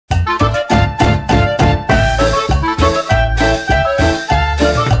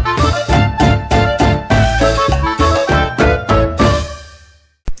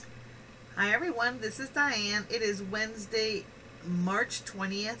this is Diane. It is Wednesday, March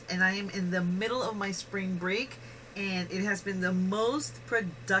 20th, and I am in the middle of my spring break, and it has been the most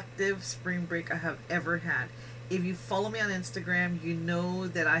productive spring break I have ever had. If you follow me on Instagram, you know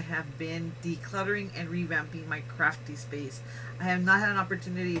that I have been decluttering and revamping my crafty space. I have not had an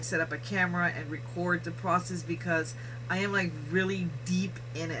opportunity to set up a camera and record the process because I am like really deep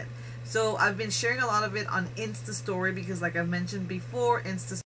in it. So I've been sharing a lot of it on Insta Story because, like I mentioned before,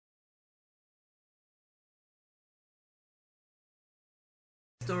 Insta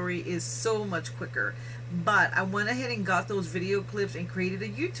Story is so much quicker. But I went ahead and got those video clips and created a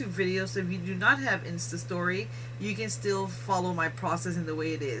YouTube video, so if you do not have Insta Story, you can still follow my process in the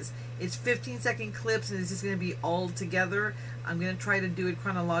way it is. It's 15-second clips, and it's just going to be all together. I'm going to try to do it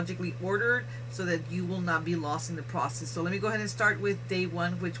chronologically ordered so that you will not be lost in the process. So let me go ahead and start with day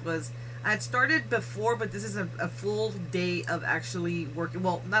one, which was, I had started before, but this is a full day of actually working.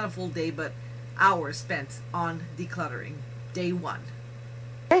 Well, not a full day, but hours spent on decluttering. Day one.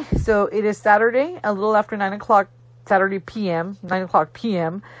 Okay, so it is Saturday, a little after 9 o'clock, Saturday p.m., 9 o'clock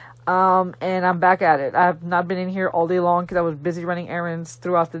p.m., and I'm back at it. I've not been in here all day long because I was busy running errands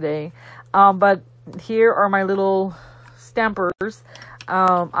throughout the day, but here are my little stampers.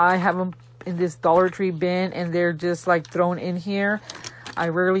 I have them in this Dollar Tree bin, and they're just like thrown in here. I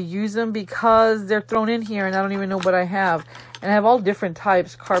rarely use them because they're thrown in here, and I don't even know what I have. And I have all different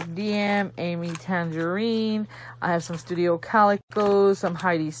types: Carp Diem, Amy Tangerine. I have some Studio Calicos, some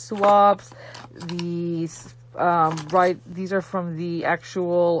Heidi Swaps. These, these are from the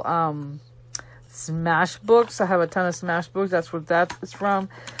actual Smash books. I have a ton of Smash books. That's what that is from.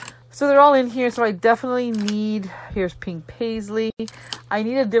 So they're all in here. So I definitely need, here's Pink Paisley. I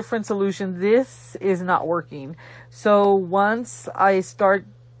need a different solution. This is not working. So once I start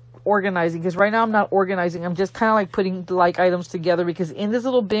organizing, because right now I'm not organizing, I'm just kind of like putting the like items together, because in this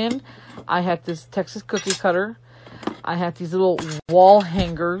little bin I had this Texas cookie cutter, I had these little wall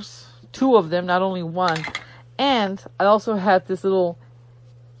hangers, 2 of them, not only one, and I also had this little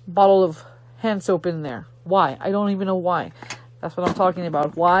bottle of hand soap in there. Why? I don't even know why. That's what I'm talking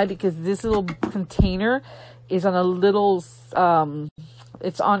about. Why? Because this little container is on a little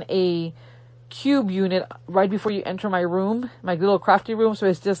it's on a cube unit right before you enter my room, my little crafty room. So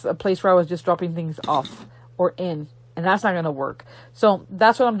it's just a place where I was just dropping things off or in, and that's not going to work. So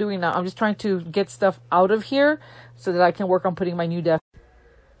that's what I'm doing now. I'm just trying to get stuff out of here so that I can work on putting my new desk.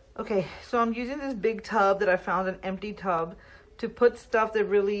 Okay, so I'm using this big tub that I found, an empty tub, to put stuff that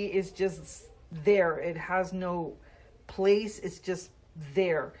really is just there. It has no place. It's just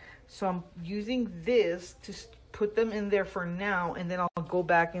there. So I'm using this to put them in there for now, and then I'll go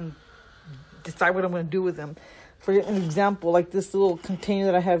back and decide what I'm going to do with them. For an example, like this little container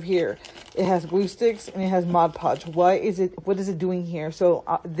that I have here, it has glue sticks and it has Mod Podge. What is it doing here? So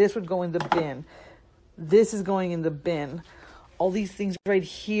this would go in the bin. This is going in the bin. All these things right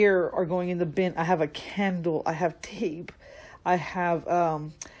here are going in the bin. I have a candle, I have tape, I have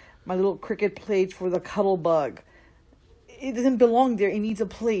my little Cricut plates for the cuddle bug. It doesn't belong there. It needs a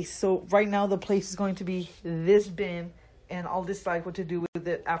place. So right now the place is going to be this bin, and I'll decide what to do with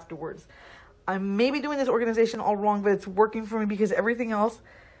it afterwards. I may be doing this organization all wrong, but it's working for me because anything else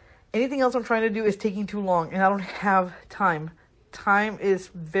I'm trying to do is taking too long, and I don't have time. Time is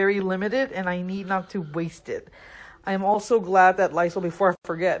very limited, and I need not to waste it. I am also glad that Lysol, before I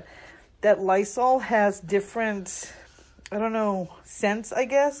forget, that Lysol has different, I don't know, scents, I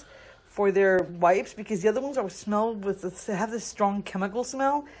guess, for their wipes, because the other ones have this strong chemical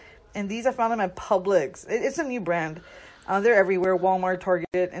smell, and these I found them at Publix. It's a new brand. They're everywhere, Walmart, Target,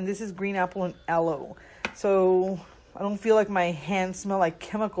 and this is green apple and aloe. So I don't feel like my hands smell like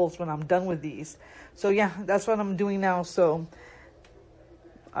chemicals when I'm done with these. So yeah, that's what I'm doing now. So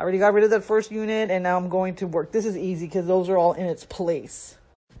I already got rid of that first unit, and now I'm going to work. This is easy because those are all in its place.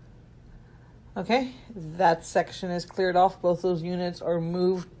 Okay, that section is cleared off. Both those units are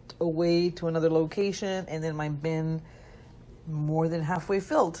moved away to another location, and then my bin more than halfway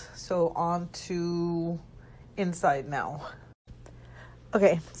filled. So on to inside now.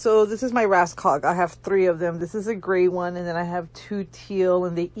 Okay, so this is my Raskog. I have 3 of them. This is a gray one, and then I have 2 teal,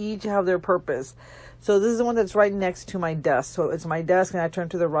 and they each have their purpose. So this is the one that's right next to my desk. So it's my desk, and I turn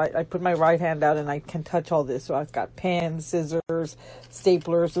to the right. I put my right hand out, and I can touch all this. So I've got pens, scissors,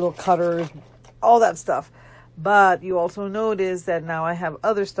 staplers, little cutters, all that stuff. But you also notice that now I have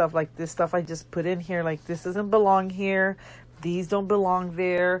other stuff, like this stuff I just put in here. Like, this doesn't belong here. These don't belong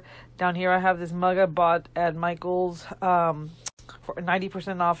there. Down here I have this mug I bought at Michael's for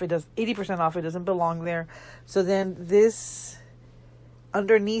 90% off. It does 80% off. It doesn't belong there. So then this,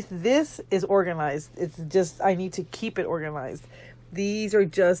 underneath this, is organized. It's just, I need to keep it organized. These are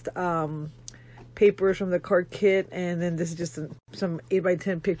just papers from the card kit, and then this is just some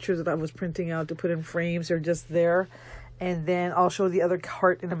 8x10 pictures that I was printing out to put in frames. They're just there, and then I'll show the other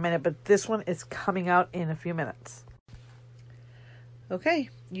cart in a minute, but this one is coming out in a few minutes. Okay,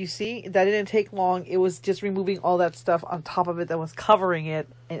 you see, that didn't take long. It was just removing all that stuff on top of it that was covering it,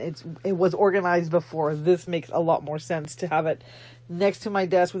 and it was organized before. This makes a lot more sense to have it next to my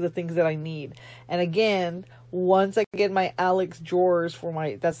desk with the things that I need. And again, once I get my Alex drawers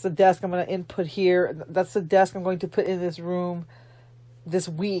that's the desk I'm going to input here. That's the desk I'm going to put in this room this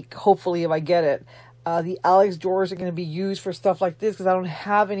week, hopefully, if I get it. The Alex drawers are going to be used for stuff like this because I don't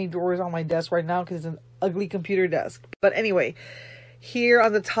have any drawers on my desk right now because it's an ugly computer desk. But anyway, here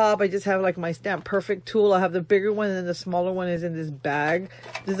on the top, I just have like my Stamp Perfect tool. I have the bigger one, and then the smaller one is in this bag.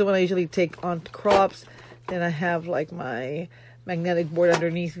 This is the one I usually take on crops. Then I have like my magnetic board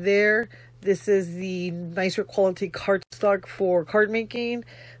underneath there. This is the nicer quality cardstock for card making.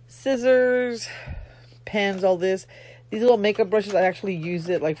 Scissors, pens, all this. These little makeup brushes, I actually use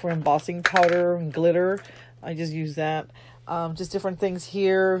it like for embossing powder and glitter. I just use that. Just different things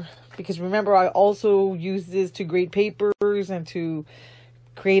here. Because remember, I also use this to grade papers and to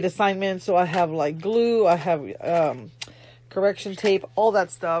create assignments. So I have like glue, I have correction tape, all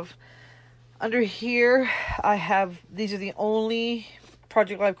that stuff. Under here, I have, these are the only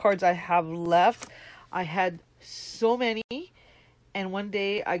Project Life cards I have left. I had so many, and one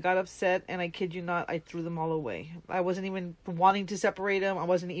day I got upset, and I kid you not, I threw them all away. I wasn't even wanting to separate them. I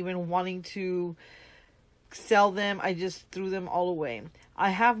wasn't even wanting to sell them. I just threw them all away.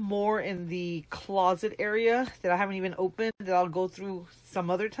 I have more in the closet area that I haven't even opened that I'll go through some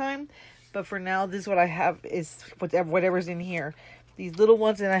other time. But for now, this is what I have, is whatever's in here. These little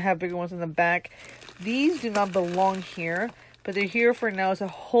ones, and I have bigger ones in the back. These do not belong here, but they're here for now. It's a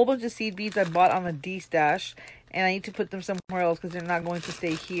whole bunch of seed beads I bought on a D-stash, and I need to put them somewhere else because they're not going to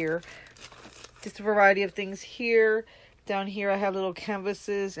stay here. Just a variety of things here. Down here, I have little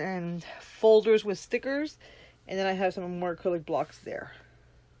canvases and folders with stickers, and then I have some more acrylic blocks there.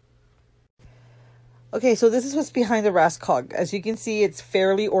 Okay, so this is what's behind the Raskog. As you can see, it's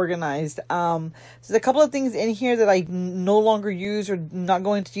fairly organized. So there's a couple of things in here that I no longer use or not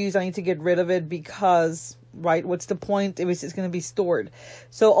going to use. I need to get rid of it because, right, what's the point if it's just going to be stored?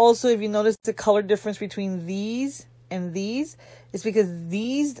 So also, if you notice the color difference between these and these, it's because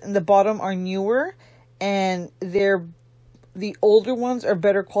these in the bottom are newer, and the older ones are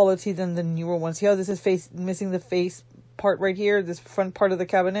better quality than the newer ones. See how this is missing the face part right here, this front part of the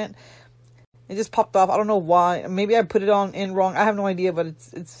cabinet? It just popped off. I don't know why. Maybe I put it in wrong. I have no idea, but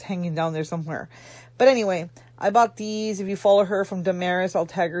it's hanging down there somewhere. But anyway, I bought these. If you follow her from Damaris, I'll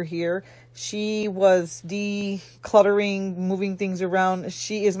tag her here. She was decluttering, moving things around.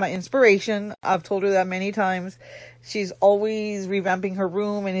 She is my inspiration. I've told her that many times. She's always revamping her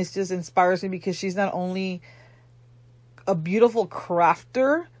room, and it just inspires me because she's not only a beautiful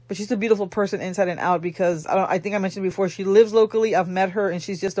crafter, but she's a beautiful person inside and out because I think I mentioned before, she lives locally. I've met her, and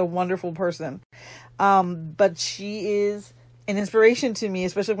she's just a wonderful person. But she is an inspiration to me,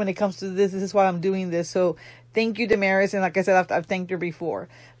 especially when it comes to this. This is why I'm doing this. So thank you, Damaris. And like I said, I've thanked her before.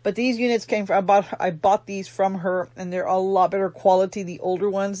 But these units came from, I bought these from her, and they're a lot better quality, the older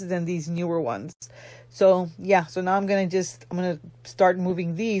ones, than these newer ones. So yeah, so now I'm going to start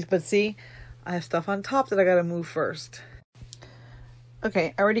moving these. But see, I have stuff on top that I got to move first.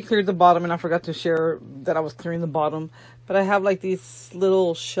 Okay, I already cleared the bottom, and I forgot to share that I was clearing the bottom. But I have like this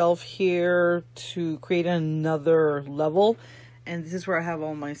little shelf here to create another level. And this is where I have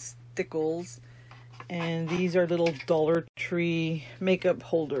all my stickles. And these are little Dollar Tree makeup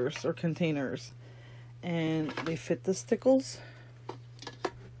holders or containers. And they fit the stickles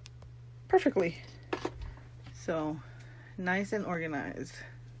perfectly. So, nice and organized.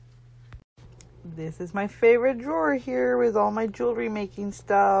 This is my favorite drawer here with all my jewelry making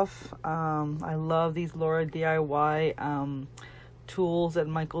stuff. I love these Laura DIY tools that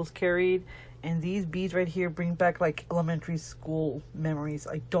Michael's carried. And these beads right here bring back like elementary school memories.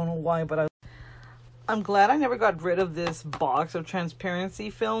 I don't know why, but I'm glad I never got rid of this box of transparency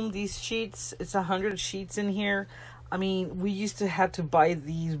film. These sheets, it's 100 sheets in here. I mean, we used to have to buy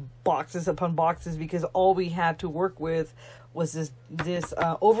these boxes upon boxes because all we had to work with was this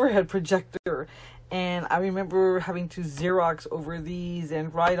overhead projector. And I remember having to Xerox over these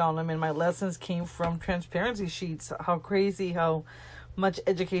and write on them, and my lessons came from transparency sheets. How crazy how much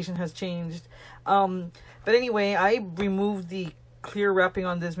education has changed. But anyway, I removed the clear wrapping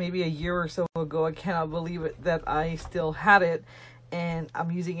on this maybe a year or so ago. I cannot believe it that I still had it, and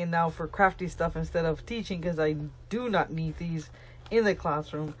I'm using it now for crafty stuff instead of teaching because I do not need these in the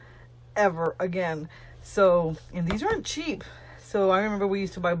classroom ever again. So, and these aren't cheap. So I remember we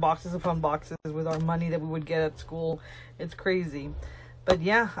used to buy boxes upon boxes with our money that we would get at school. It's crazy. But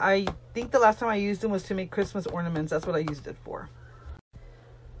yeah, I think the last time I used them was to make Christmas ornaments. That's what I used it for.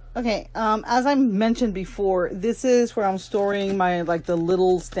 Okay, as I mentioned before, this is where I'm storing my, like, the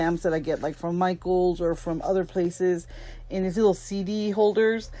little stamps that I get, like, from Michael's or from other places, in these little CD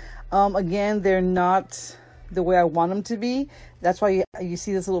holders. Again, they're not the way I want them to be. That's why you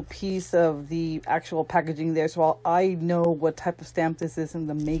see this little piece of the actual packaging there. So I know what type of stamp this is in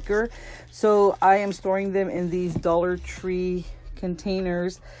the maker. So I am storing them in these Dollar Tree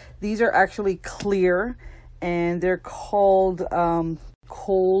containers. These are actually clear, and they're called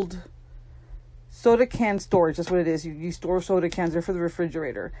cold soda can storage. That's what it is. You store soda cans. They're for the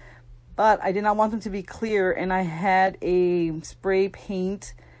refrigerator. But I did not want them to be clear, and I had a spray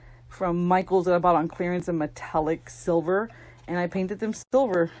paint from Michael's that I bought on clearance in metallic silver, and I painted them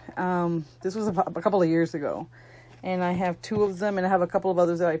silver. This was a couple of years ago, and I have 2 of them, and I have a couple of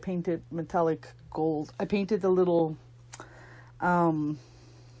others that I painted metallic gold. I painted the little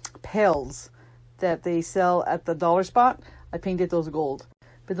pails that they sell at the dollar spot. I painted those gold.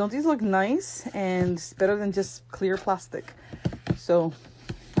 But don't these look nice? And it's better than just clear plastic. So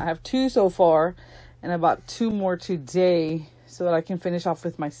I have 2 so far, and I bought 2 more today so that I can finish off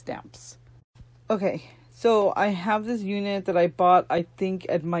with my stamps. Okay, so I have this unit that I bought, I think,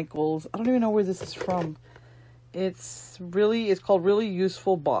 at Michael's. I don't even know where this is from. It's called Really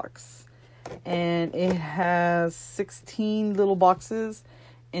Useful Box. And it has 16 little boxes,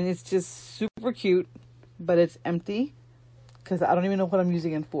 and it's just super cute, but it's empty because I don't even know what I'm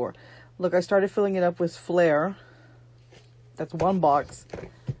using it for. Look, I started filling it up with Flair. That's 1 box,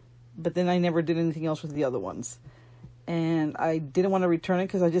 but then I never did anything else with the other ones. And I didn't want to return it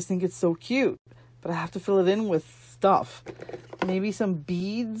because I just think it's so cute, but I have to fill it in with stuff. Maybe some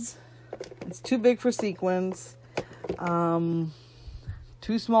beads. It's too big for sequins.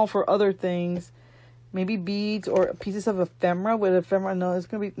 Too small for other things. Maybe beads or pieces of ephemera. With ephemera, no, it's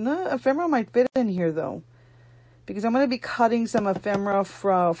gonna be no ephemera might fit in here though, because I'm gonna be cutting some ephemera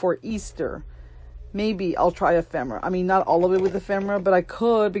for Easter. Maybe I'll try ephemera. I mean, not all of it with ephemera, but I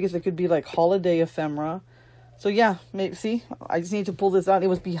could, because it could be like holiday ephemera. So yeah, maybe, see, I just need to pull this out. It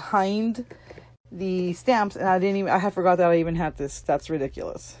was behind the stamps, and I had forgot that I even had this. That's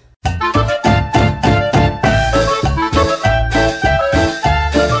ridiculous.